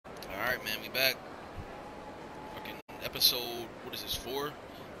Alright, man, we back. Fucking episode, what is this, 4?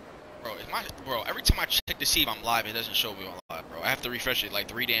 Bro, every time I check to see if I'm live, it doesn't show me I'm live, bro. I have to refresh it like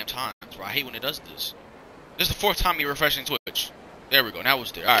 3 damn times, bro. I hate when it does this. This is the 4th time me refreshing Twitch. There we go, now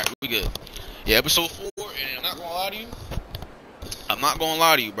it's there. Alright, we good. Yeah, episode 4, and I'm not gonna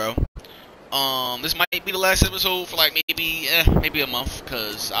lie to you. Bro. This might be the last episode for like maybe a month,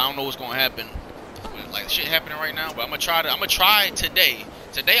 cause I don't know what's gonna happen. Like shit happening right now, but I'm gonna try today.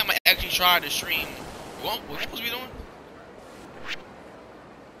 Today I'm gonna actually try to stream. What we supposed to be doing?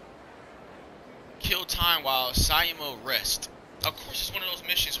 Kill time while Sayama rest. Of course, it's one of those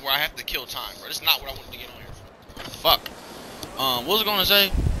missions where I have to kill time, bro. That's not what I wanted to get on here for. Fuck. What was I gonna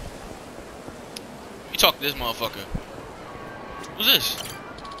say? You talk to this motherfucker. Who's this?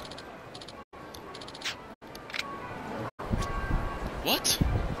 What?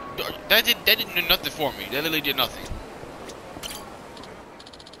 That didn't do nothing for me. That literally did nothing.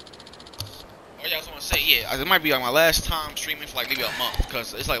 Oh yeah, I was gonna say, yeah, it might be like my last time streaming for like maybe a month,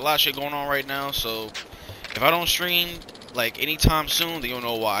 cause it's like a lot of shit going on right now. So if I don't stream like anytime soon, then you'll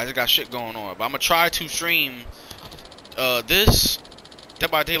know why. I just got shit going on. But I'm gonna try to stream this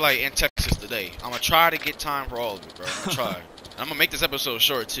Dead by Daylight in Texas today. I'm gonna try to get time for all of it, bro. I'm gonna try. And I'm gonna make this episode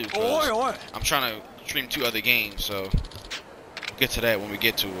short too, cause I'm trying to stream 2 other games. So we'll get to that when we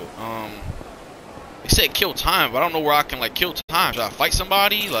get to it. They said kill time, but I don't know where I can like kill time. Should I fight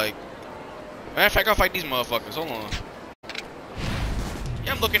somebody? Like, matter of fact, I'll fight these motherfuckers. Hold on.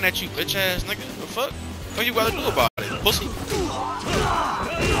 Yeah, I'm looking at you, bitch ass nigga. The fuck? What you gotta do about it, pussy?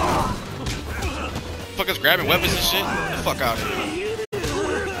 Fuckers grabbing weapons and shit. Get the fuck out of here.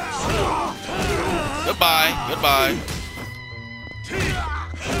 Goodbye.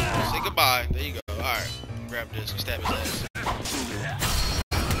 Say goodbye. There you go. Alright. Grab this and stab his ass.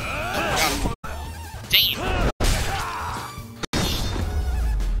 Damn.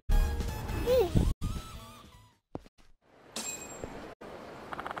 Woo.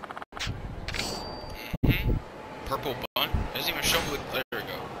 Purple bun. It doesn't even show me what. There we go.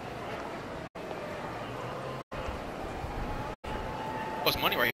 Oh, it's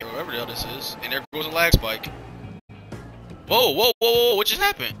money right here, whatever the hell this is. And there goes a lag spike. Whoa, what just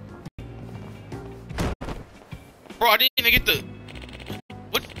happened? Bro, I didn't even get the.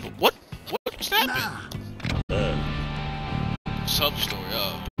 What just happened? Sub story, I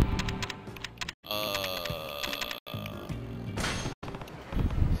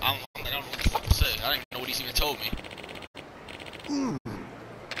don't know what the fuck to say. I didn't even know what he's even told me.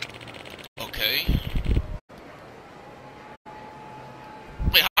 Okay.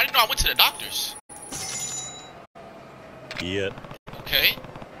 Wait, how did you know I went to the doctor's? Yeah. Okay.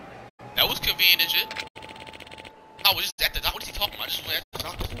 That was convenient as shit. I was just at the doctor. What is he talking about? I just went at the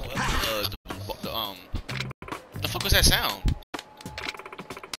doctor. The fuck was that sound?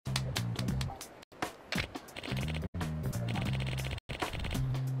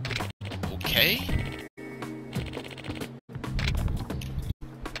 Okay.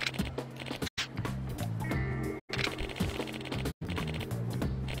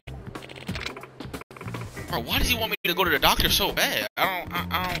 Bro, why does he want me to go to the doctor so bad? I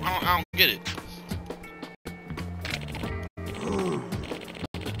don't get it.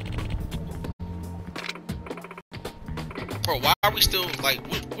 Bro, why are we still like?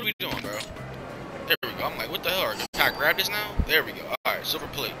 What are we doing, bro? There we go. I'm like, what the hell? Can I grab this now? There we go. All right, silver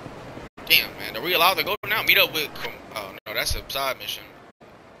plate. Damn, man, are we allowed to go now? Meet up with. Oh no, that's a side mission.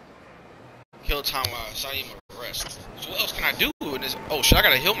 Kill time while Sayama rest. So what else can I do in this? Oh shit, I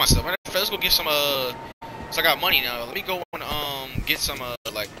gotta heal myself. Let's go get some So I got money now. Let me go and get some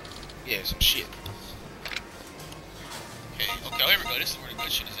like, yeah, some shit. Okay, here we go. This is where the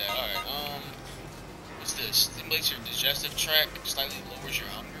good shit is at. All right, what's this? Stimulates your digestive tract, slightly lowers your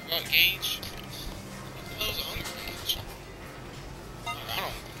hunger gauge. What the hell is a hunger gauge? I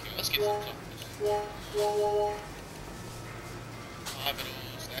don't. Okay, let's get some cookers. 5 of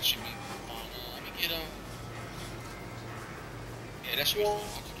those. That should be fine. Let me get yeah, that should be fine.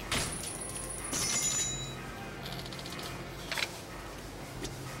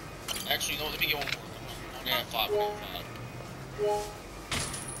 Actually, no, let me get one more. I only have 5.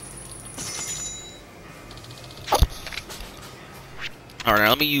 Alright,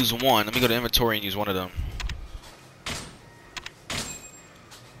 let me use one. Let me go to inventory and use one of them.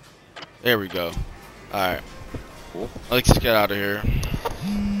 There we go. Alright. Cool. Let's just get out of here. I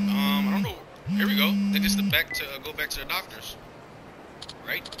don't know. Here we go. I think this is the go back to the doctors.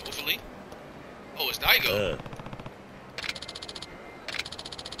 Right? Hopefully. Oh, it's Daigo.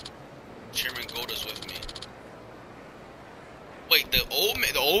 Chairman Goda's with me. Wait, the old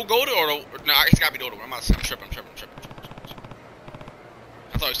Goda or the? No, it's gotta be the older one. I'm tripping.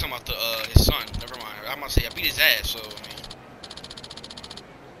 I'm thought he was talking about his son. Never mind. I'm about to say I beat his ass, so I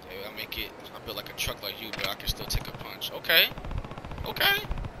mean, I make it. I built like a truck like you, but I can still take a punch. Okay, okay.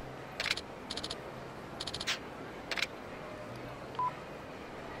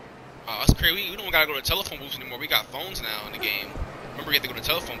 Oh, that's crazy. We don't gotta go to telephone booths anymore. We got phones now in the game. Remember, you had to go to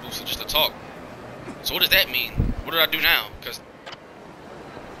telephone booths just to talk. So what does that mean? What did I do now? Because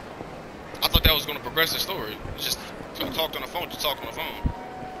I thought that was going to progress the story. It's just talked on the phone, just talk on the phone.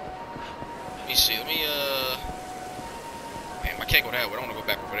 Let me see. Let me, damn, I can't go that way. I don't want to go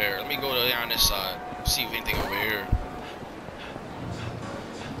back over there. Let me go down this side. See if anything over here.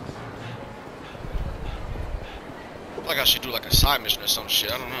 Like I should do like a side mission or some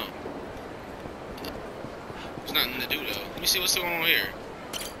shit. I don't know. There's nothing to do though. Let me see what's going on here.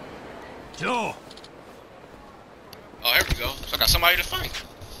 Joe. Oh, here we go. So I got somebody to fight.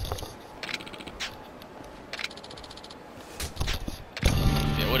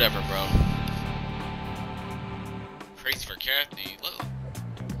 Yeah, whatever, bro. Crazy for Kathy. Look.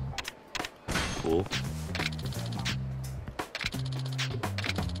 Cool.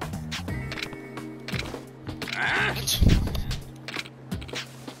 What?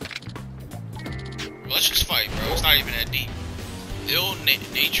 Well, let's just fight, bro. It's not even that deep.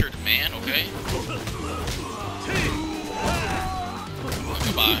 Ill-natured man, okay? Oh,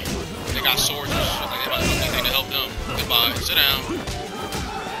 goodbye. They got swords and shit. Like, they might have anything to help them. Goodbye. Sit down.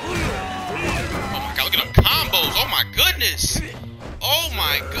 Oh my god, look at them combos. Oh my goodness. Oh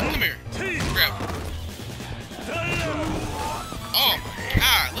my god. Come here. Grab. Oh my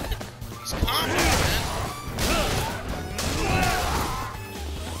god. Look at these combos, man.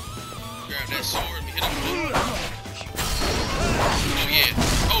 Grab that sword and hit him with it. Oh yeah.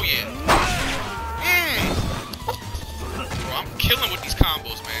 Oh yeah. Bro, I'm killing with these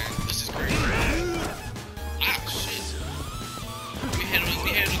combos, man. This is crazy. Ah, shit. Let me handle the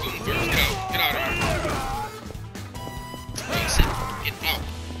goon first. Get out. Get out of here. Get out.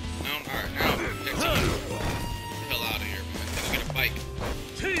 No, alright, now. Back to you. Get the hell out of here, man. Let me get a bike.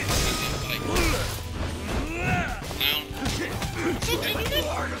 Get a bike. Down. It's okay, dude.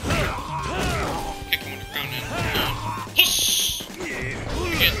 Kick him on the ground then. Down. Hush!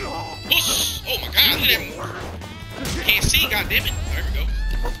 Hush! Oh my god, look at him. Can't see, goddammit. There we go.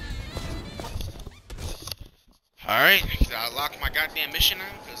 Alright, I locked my goddamn mission now,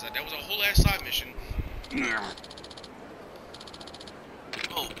 because that was a whole ass side mission.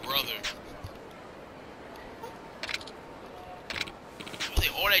 Oh, brother. Really,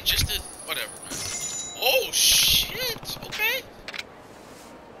 all that just to... Whatever, man. Oh, shit. Okay.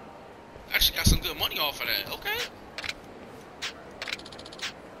 Actually got some good money off of that. Okay.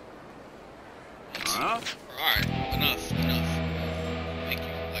 Alright, enough. Thank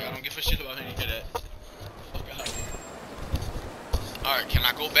you. Like, I don't give a shit about any of that. Fuck out of here. Alright, can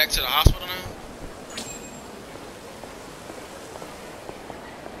I go back to the hospital now?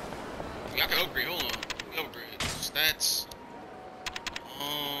 Yeah, I can upgrade. Hold on. Upgrade. Stats. The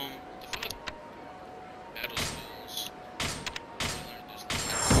fuck? Battle skills.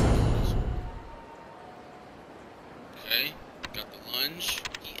 Okay. Got the lunge.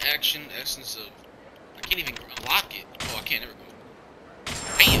 E-action. Essence of... I can't even unlock it. Oh, I can't ever go.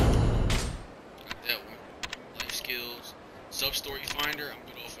 Bam! Got that one. Life skills. Sub-story finder. I'm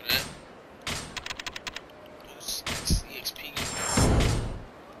good off of that. Boost EXP.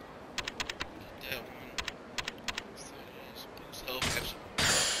 That one. Boost health.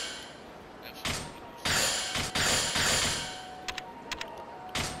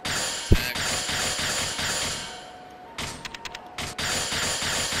 Attack.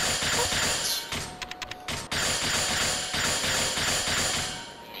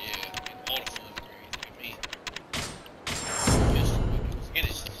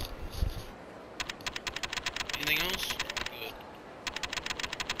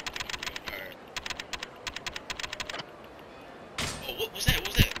 What was that? What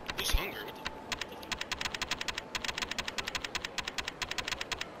was that? Boost hunger. What the?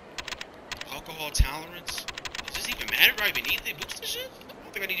 Alcohol tolerance? Does this even matter? Do I even need to boost this shit? I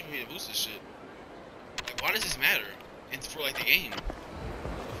don't think I need to boost this shit. Like, why does this matter? It's for, like, the game.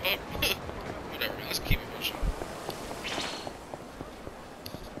 Fuck. Whatever, man. Let's keep it pushing.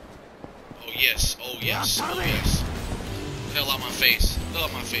 Oh, yes. Oh, yes. Oh, yes. The hell out my face. The hell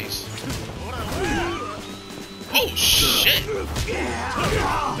out my face. Oh shit! What the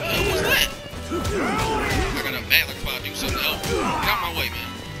hell was that? I got a bat like I'm about to do something else. Get out my way, man.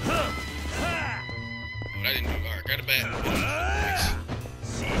 Oh, that didn't do. Alright, got a bat.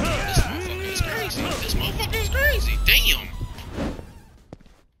 This motherfucker is crazy. This motherfucker is crazy. Damn!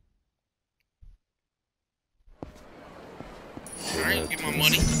 Alright, get my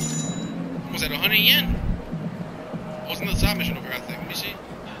money. was at 100 yen. Oh, it's another side mission over here, I think. Let me see.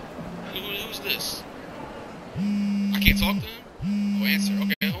 Who's this? I can't talk to him? Oh, answer.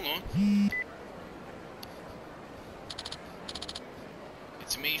 Okay, hold on.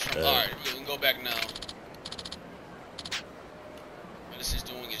 It's me from... Alright, we can go back now. Medicine's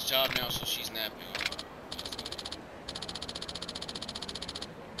doing his job now, so she's napping.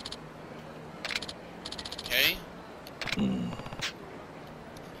 Okay.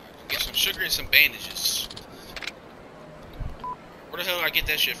 Get some sugar and some bandages. Where the hell did I get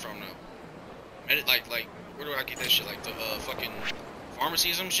that shit from now? Like, where do I get that shit? Like the fucking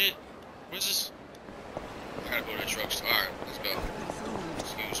pharmacy or some shit? What is this? I gotta go to the drugstore. Alright, let's go.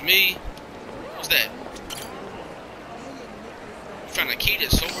 Excuse me. What's that? You found a key to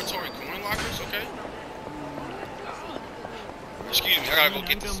celebratory coin lockers? Okay. Excuse me, I gotta go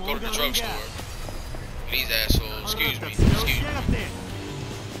get this. Go to the drugstore. These assholes. Excuse me. Excuse me.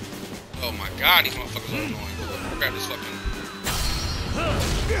 Oh my god, these motherfuckers are annoying. Grab this fucking.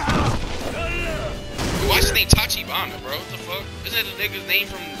 Ooh, why is his name Tachibana, bro? What the fuck? Isn't that the nigga's name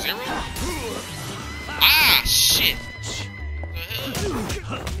from Zero? Ah, shit. What the hell?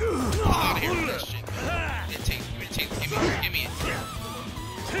 Get out of here with that shit. Give me it. Give me it. Grab it.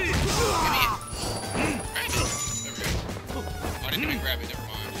 There we go. Oh, I didn't even grab it. Never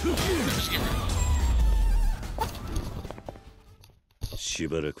mind. Just get rid of it. し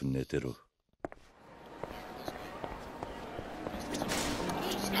ばらく寝てろ。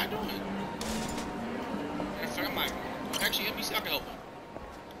 What's this guy doing? I might actually let me see. I can help him.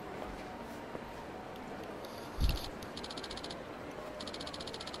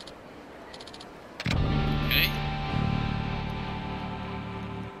 Okay.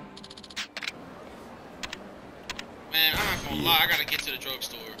 Man, I'm not gonna lie. I gotta get to the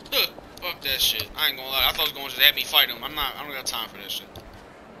drugstore. Fuck that shit. I ain't gonna lie. I thought it was going to just have me fight him. I don't got time for that shit.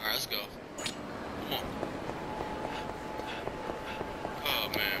 Alright, let's go. Come on. Oh,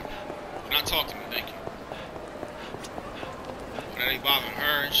 man. Do not talk to me, thank you. That ain't bothering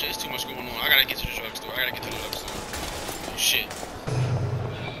her and shit. It's too much going on. I gotta get to the drugstore. Oh, shit.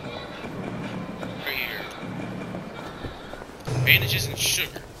 Right here. Bandages and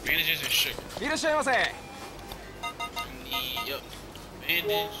sugar. Yup.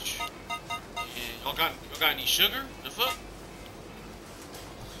 Bandage. Y'all got any sugar? The fuck?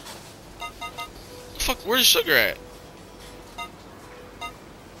 Where's the sugar at?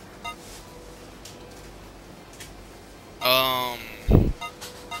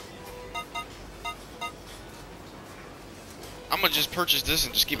 I'm gonna just purchase this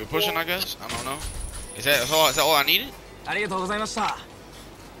and just keep it pushing, I guess. I don't know. Is that all I needed?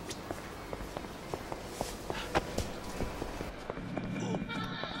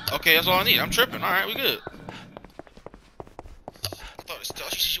 Okay, that's all I need. I'm tripping. Alright, we good. I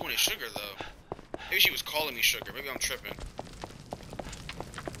thought she wanted sugar, though. Maybe she was calling me sugar. Maybe I'm tripping.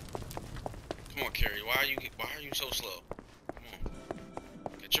 Come on, Carrie. Why are you so slow? Come on.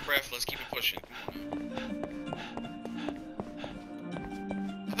 Get your breath. Let's keep it pushing. Come on.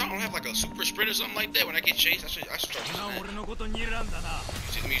 I don't have like a super sprint or something like that. When I get chased, I should start using that.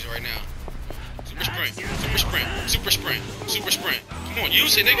 Use the music right now. Super sprint. Super sprint. Super sprint. Super sprint. Come on,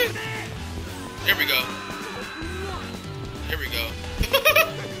 use it, nigga. There we go. There we go.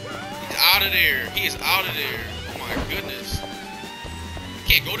 He's out of there. He is out of there. Oh my goodness. You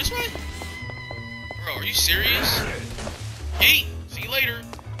can't go this way? Bro, are you serious? Hey, see you later.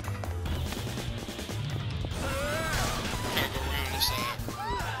 Gotta go around this side.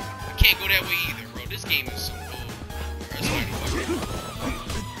 I can't go that way either, bro. This game is so cool. Alright, so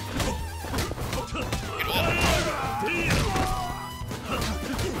get off.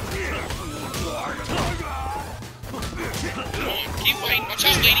 Come on, keep fighting. Watch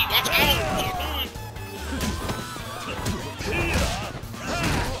out, lady. Watch out. What you doing?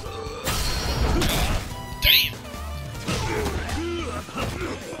 Damn.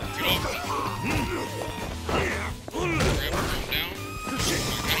 Get off me. Grab her, come down. Look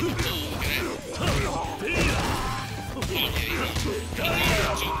at that. Oh, yeah, he's out.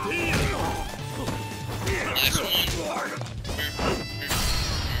 Last one. Here.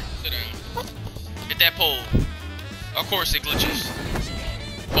 Sit down. Hit that pole. Of course it glitches.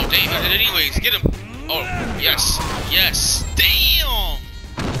 Oh, damn, I did it anyways. Get him. Oh, yes. Yes. Damn.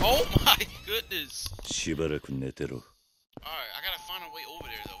 Oh, my goodness. Alright, I gotta find a way over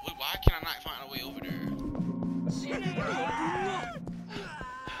there, though. Why can I not find a way over there?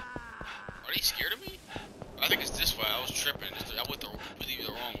 Are they scared of me? I think it's this way. I was tripping. I went the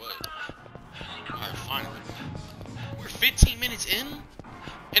wrong way. Alright, finally. We're 15 minutes in?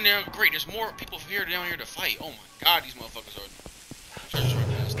 And they're great. There's more people down here to fight. Oh my god, these motherfuckers are.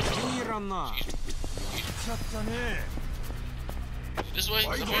 This way?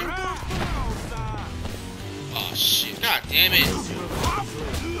 Oh shit, god damn it.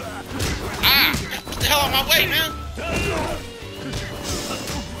 Ah! Get the hell out of my way, man!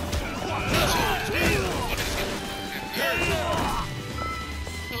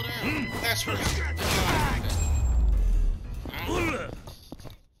 That's right.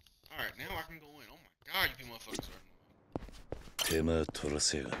 Alright, now I can go in. Oh my god, you motherfuckers are annoying.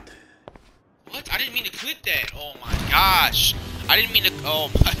 What? I didn't mean to click that. Oh my gosh. I didn't mean to. Oh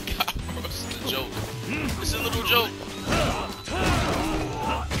my god, bro. This is a joke. This is a little joke.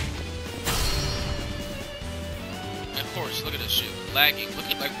 Of course, look at this shit. Lagging.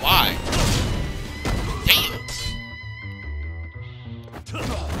 Look at, like, why? Damn.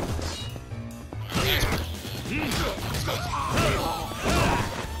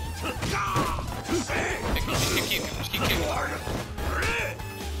 Keep kicking.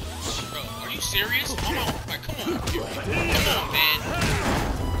 Bro, are you serious? Come on. Like, come on. Come on, man.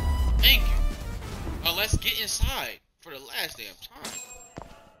 Thank you. Let's get inside for the last damn time.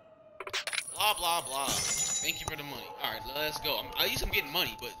 Blah, blah, blah. Thank you for the money. Alright, let's go. At least I'm getting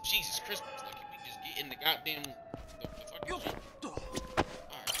money, but Jesus Christmas. Like, can we just get in the goddamn... the fucking shit?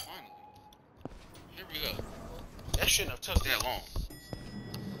 Alright, finally. Here we go. That shouldn't have took that long.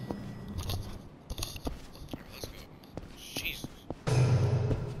 Alright, let's go. Jesus.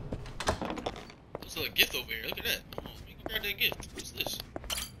 There's a gift over here. Look at that. Oh, we can grab that gift. What's this?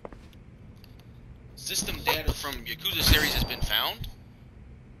 System data from Yakuza series has been found.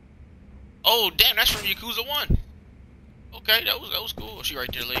 Oh, damn, that's from Yakuza 1. Okay, that was cool. She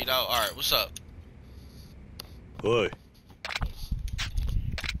right there laid out. Alright, what's up? Oi.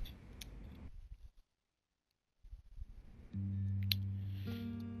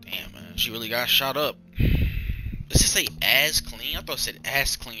 Damn, man, she really got shot up. Does it say as clean? I thought it said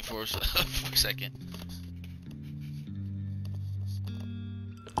ass clean for a second.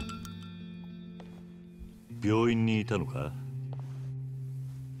 病院にいたのか?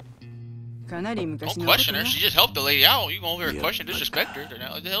 Don't question her. She just helped the lady out. You go over here and question, disrespect her.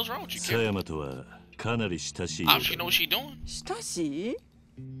 What the hell's wrong with you, kid? Obviously, you know what she's doing. 親しい?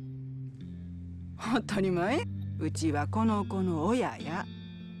 当たり前。うちはこの子の親や。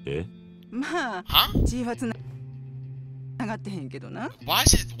え? まあ、血はつながってへんけどな。Why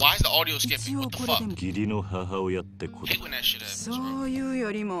is the audio skipping? What the fuck? 義理の母親ってこと。Hate when that shit happens, そういう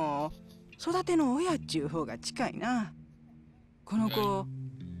よりも育ての親っちゅう方が近いな。この子、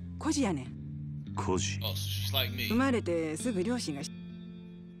孤児やねん。孤児。Oh, so she's like me. 生まれてすぐ両親が死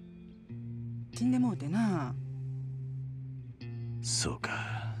んでもうてな。そう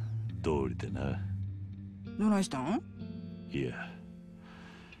か、道理でな。どないしたん？いや、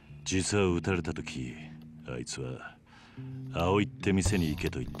実は撃たれた時、あいつは青いって店に行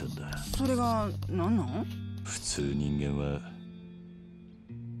けと言ったんだ。それが何なん？普通人間は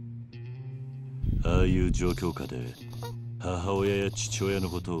ああいう状況下で母親や父親の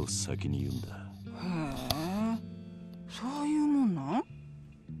ことを先に言うんだ。へえ、そういうもんなん？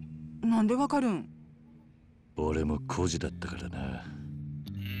なんでわかるん？俺も孤児だったからな。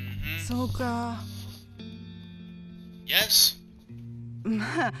そうか。Yes.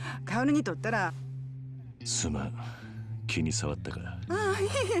 まあ、カオルにとったら。すまん、気に障ったか。ああ、いえ、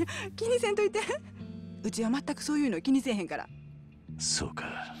気にせんといて。うちは全くそういうの気にせえへんから。そう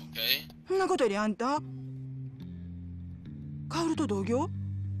か。Okay. そんなことよりあんた、カオルと同業？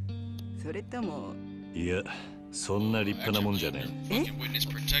それとも。いや、そんな立派なもんじゃねえ？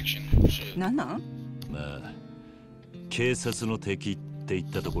なんなん？まあ、警察の敵って言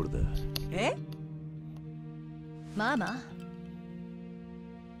ったところだ。え？ママ。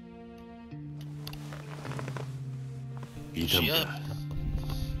いたんだ。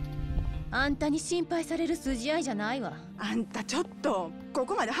あんたに心配される筋合いじゃないわ。あんたちょっとこ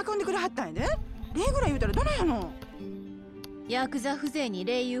こまで運んでくれはったんやで。礼ぐらい言うたらどないやの。ヤクザ風情に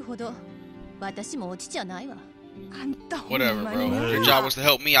礼言うほど私も落ちちゃないわ。あんたほん Whatever, ま bro. にな。 Your job was to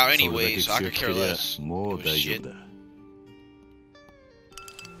help me out それだ anyway, け so I 強 could く care けりゃ less. もう大丈夫だ。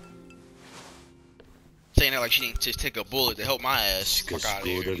Saying that like she didn't just take a bullet to help my ass. Fuck out of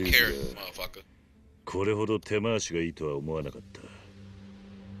here. You care, motherfucker. これほど手回しがいいとは思わなかった。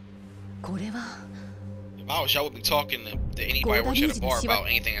これは。If I was, I would be talking to anybody who works at a bar about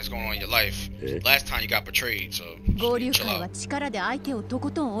anything that's going on in your life. Last time you got betrayed, so 合流 chill 会は out. 力で相手をとこ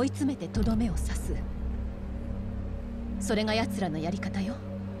とん追い詰めてとどめを刺す。それが奴らのやり方よ。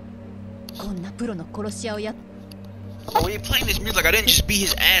こんなプロの殺し屋をやっ。Bro, you're playing this music like I didn't just beat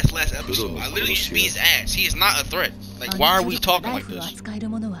his ass last episode. I literally just beat his ass. He is not a threat. Like, why are we talking like ライフルを this? 扱える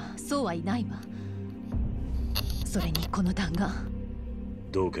者はそうはいないわ。それにこの弾丸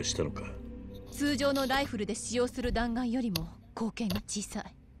どうかしたのか。通常のライフルで使用する弾丸よりも口径が小さい。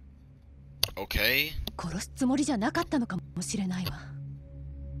Okay. 殺すつもりじゃなかったのかもしれないわ。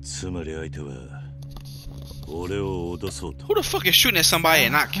つまり相手は俺を脅そうと。 Who the fuck is shooting at somebody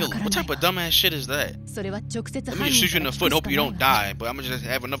and not killing? What type of dumbass shit is that? それは直接 Let 犯 me just 人 shoot you in から the 聞 foot. くし Hope か you ない don't わ。 die, but I'm gonna just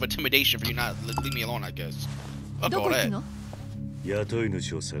have enough intimidation for you not leave me alone, I guess. Fuck ど all こ行く that. の？雇い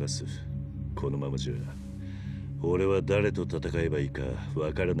主を探す。このままじゃ俺は誰と戦えばいいか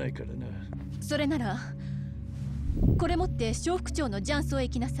わからないからな。それならこれ持って小副長の雀荘へ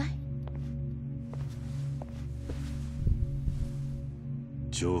行きなさい。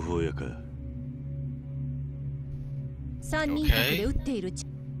情報屋か。3人宅で撃っている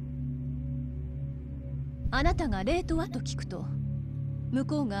あなたがレートはと聞くと、向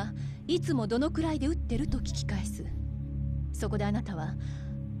こうがいつもどのくらいで撃ってると聞き返す。そこであなたは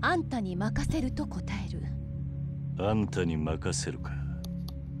あんたに任せると答える。あんたに任せるか。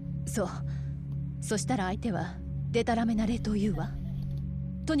そう。そしたら相手はデタラメなレートを言うわ。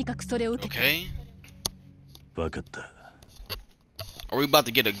とにかくそれを受けて。Okay. わかった。Are we about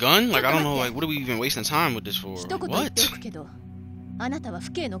to get a gun? Like, I don't know, like, what are we even wasting time with this for? 一言言ってお What? くけど、あなたは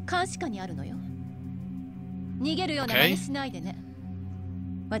府警の監視下にあるのよ。逃げるような真似しないでね。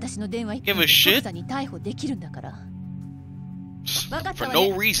私の電話一 Give 本 a で shit? 即座に逮捕できるんだから。分かった For わ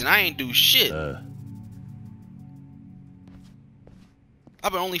no ね。 reason. I ain't do shit. ああ、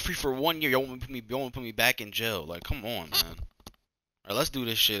 I've been only free for 1 year. You want to put me back in jail? Like, come on, man. Alright, let's do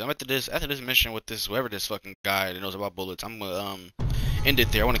this shit. I'm after this mission with this whoever this fucking guy that knows about bullets. I'm gonna end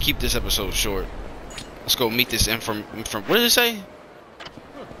it there. I want to keep this episode short. Let's go meet this from what did it say?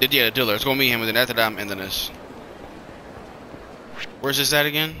 Yeah, the dealer. Let's go meet him, and then after that, I'm ending this. Where's this at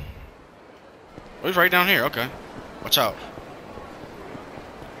again? Oh, he's right down here. Okay, watch out.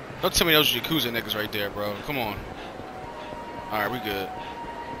 Don't tell me those Yakuza niggas right there, bro. Come on. All right, we good.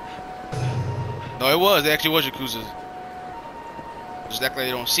 No, it was. They actually was Yakuza. Just act like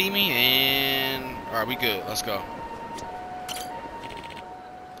they don't see me, and all right, we good. Let's go.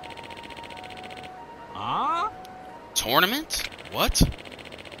 Tournament? What?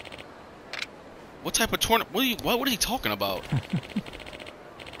 What type of tournament? What are you talking about?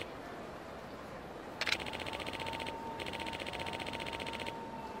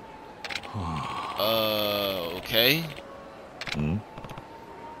 Okay.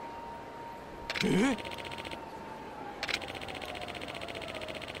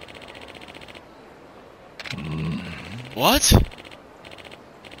 What?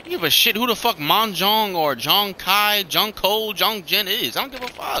 You give a shit who the fuck Monjong or Jong Kai, Jung Ko, Jung Jin is. I don't give a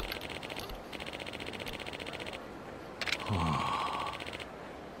fuck.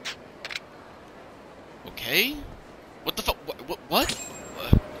 Okay. What the fuck? What?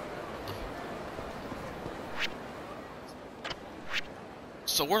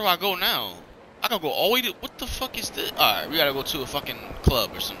 So where do I go now? I gotta go all the way to... What the fuck is this? Alright, we gotta go to a fucking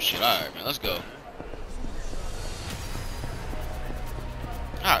club or some shit. Alright, man, let's go.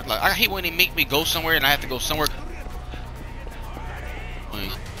 Alright, like, I hate when they make me go somewhere and I have to go somewhere.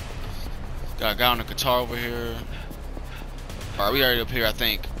 Got a guy on the guitar over here. Alright, we already up here, I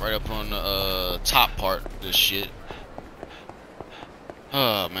think. Right up on the top part of this shit.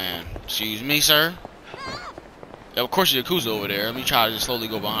 Oh, man. Excuse me, sir. Yeah, of course, there's Yakuza over there. Let me try to just slowly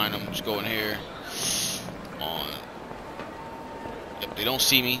go behind them. Just go in here. Come on. Yep, they don't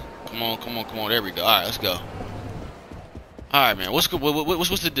see me. Come on, come on, come on. There we go. Alright, let's go. Alright, man. What's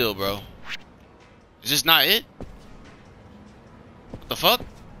the deal, bro? Is this not it? What the fuck?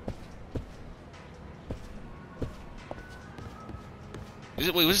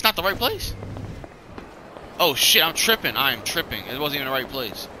 Wait, was this not the right place? Oh shit, I'm tripping. I am tripping. It wasn't even the right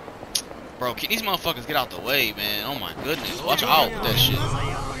place. Bro, can these motherfuckers get out the way, man? Oh my goodness. Watch out with that shit.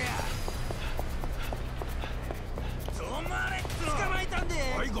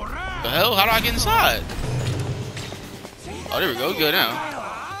 The hell? How do I get inside? Oh, there we go. We good now.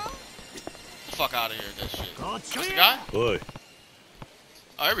 Get the fuck out of here with that shit. That's the guy? Oi.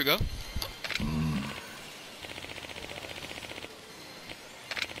 Oh, there we go.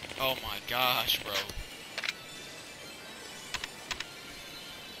 Oh my gosh, bro.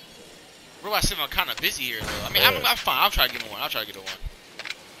 Bro, I seem I'm kind of busy here, though. I mean, I'm fine. I'll try to get him one. I'll try to get him one.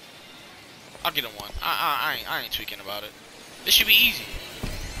 I'll get him one. I ain't tweaking about it. This should be easy.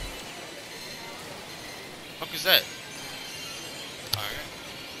 What the fuck is that? Alright.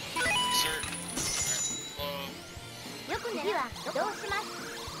 Insert. Okay.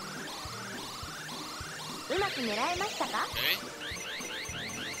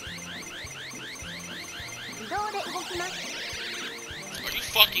 Are you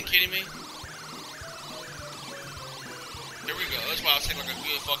fucking kidding me? Here we go. That's why I'll take like a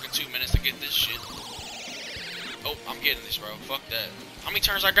good fucking 2 minutes to get this shit. Oh, I'm getting this, bro. Fuck that. How many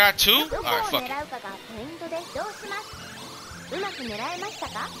turns I got? 2? Alright, fuck it.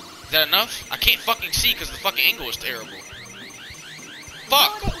 Is that enough? I can't fucking see because the fucking angle is terrible.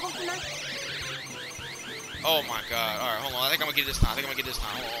 Fuck! Oh my god. Alright, hold on. I think I'm gonna get this time. Hold on.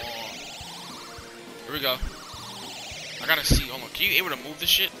 Here we go. I gotta see. Hold on. Can you able to move this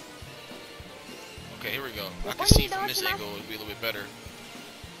shit? Okay, here we go. I can see from this angle. It'll be a little bit better.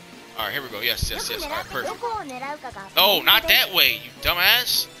 Alright, here we go. Yes. Alright, perfect. No, not that way, you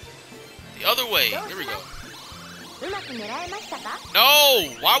dumbass. The other way. Here we go.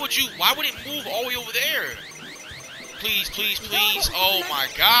 No! Why would it move all the way over there? Please. Oh my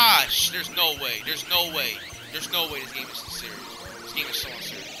gosh. There's no way this game is serious, bro. This game is so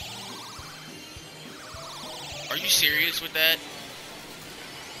unserious. Are you serious with that?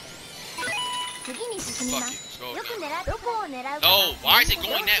 Fuck it, let's go again. No, why is it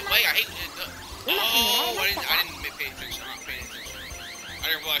going that way? I hate it. Oh, I didn't pay attention. I'm not paying attention. I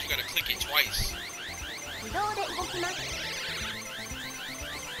didn't realize you gotta click it twice.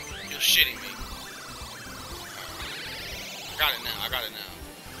 You're shitting me. I got it now.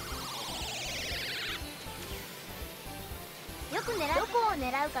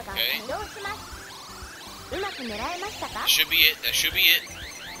 Okay. That should be it.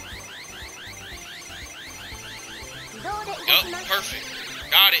 Yup, perfect.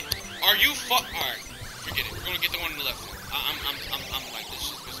 Got it. Are you Alright, forget it. We're gonna get the one on the left. I'm like,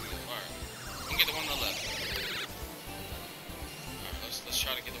 this shit's pissing me off. Alright. We're gonna get the one on the left. Alright, let's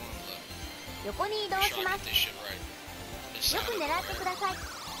try to get the one on the left. Try to get this shit right. This side of it, right?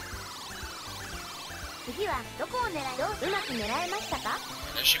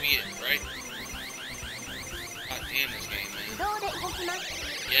 That should be it, right? God damn this game, man.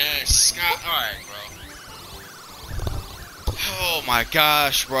 Yes, Scott. Alright, bro. Oh my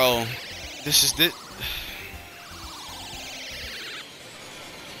gosh, bro. This is it.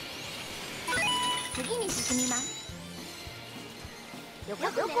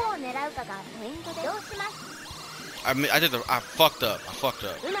 I fucked up. So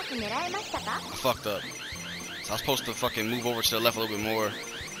I was supposed to fucking move over to the left a little bit more.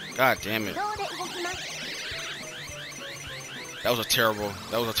 God damn it. That was a terrible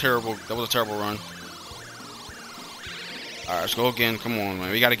run. Alright, let's go again. Come on,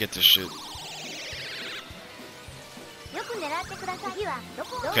 man. We gotta get this shit.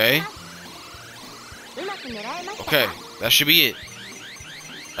 Okay. Okay, that should be it.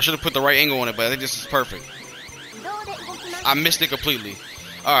 I should have put the right angle on it, but I think this is perfect. I missed it completely.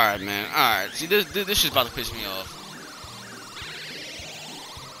 Alright, man. Alright. See, this shit's about to piss me off.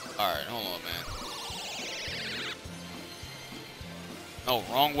 Alright, hold on, man. No,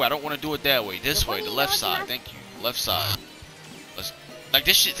 wrong way. I don't want to do it that way. This way, the left side. Thank you. Left side. Like,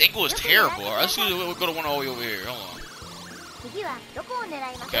 this shit's angle is terrible. Alright, let's go to one all the way over here. Hold on.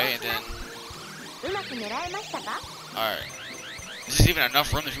 Okay, and then... Alright. Is this even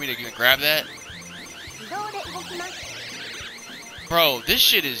enough room for me to even grab that? Bro, this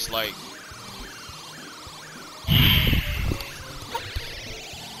shit is like...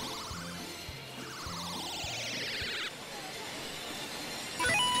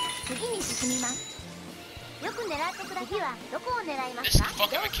 This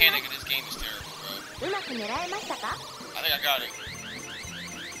fucking mechanic in this game is terrible, bro. I think I got it.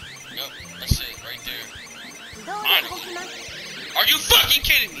 Yup, that's it, right there. Finally. Are you fucking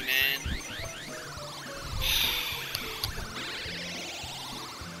kidding me, man?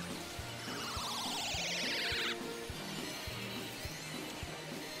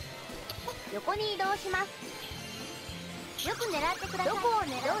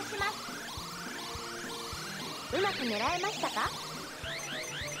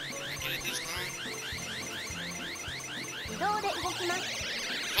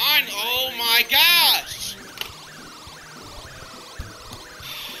 Fine. Oh my gosh!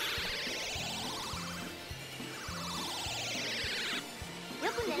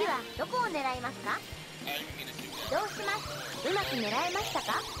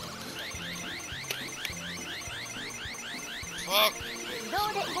 Fuck.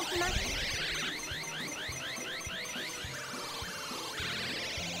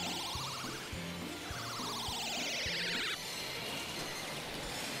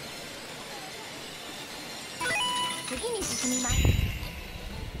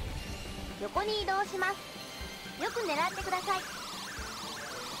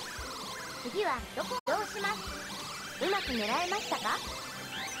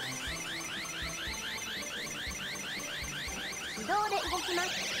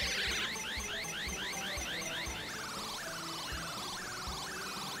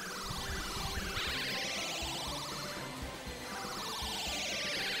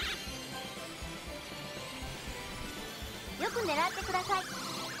 く狙ってください。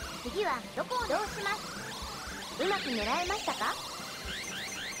次はどこをどうします。うまく狙えましたか。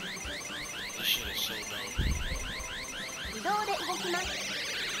 This shit is so dope. 移動で動きます。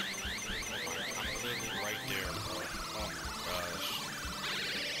 I'm literally right there, bro. Oh my gosh.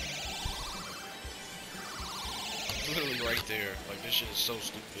 I'm literally right there. Like, this shit is so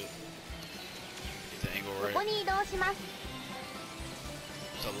stupid. Get the angle こ right. こに移動します。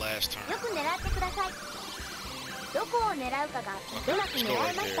 It's the last turn. よく狙ってください。どこを狙うかがうまく狙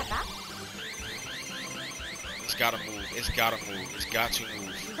えましたか。 It's gotta move. It's gotta move. It's got to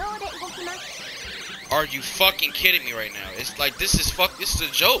move. 移動で動きます。 Are you fucking kidding me right now? It's like this is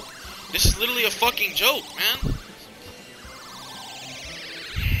a joke. This is literally a fucking joke, man.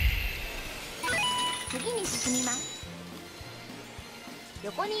 次に進みます。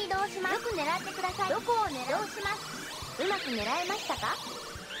横に移動します。よく狙ってください。どこを狙うします。うまく狙えましたか。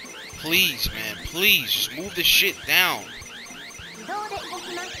 Please, man. Please, just move this shit down. 移動で動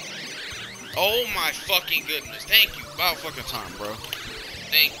きます。 Oh my fucking goodness. Thank you. About fucking time, bro.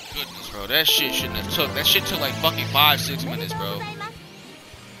 Thank goodness, bro. That shit shouldn't have took. That shit took like fucking 5-6 minutes, bro.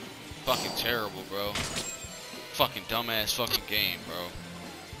 Fucking terrible, bro. Fucking dumbass fucking game, bro.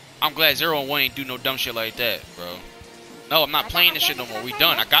 I'm glad 0 and 1 ain't do no dumb shit like that, bro. No, I'm not playing this shit no more. We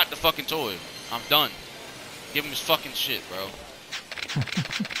done. I got the fucking toy. I'm done. Give him his fucking shit, bro.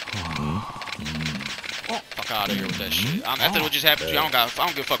 Fuck out of here with that shit. After what just happened to you, I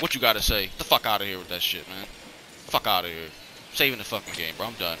don't give a fuck what you gotta say. Get the fuck out of here with that shit, man. Fuck out of here. Saving the fucking game, bro.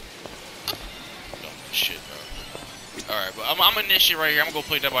 I'm done. Done with this shit, bro. Alright, but I'm in this shit right here. I'm gonna go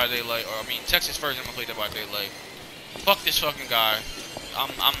play Dead by Daylight. Or I mean Texas first, I'm gonna play Dead by Daylight. Fuck this fucking guy.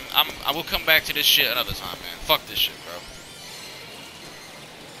 I will come back to this shit another time, man. Fuck this shit, bro.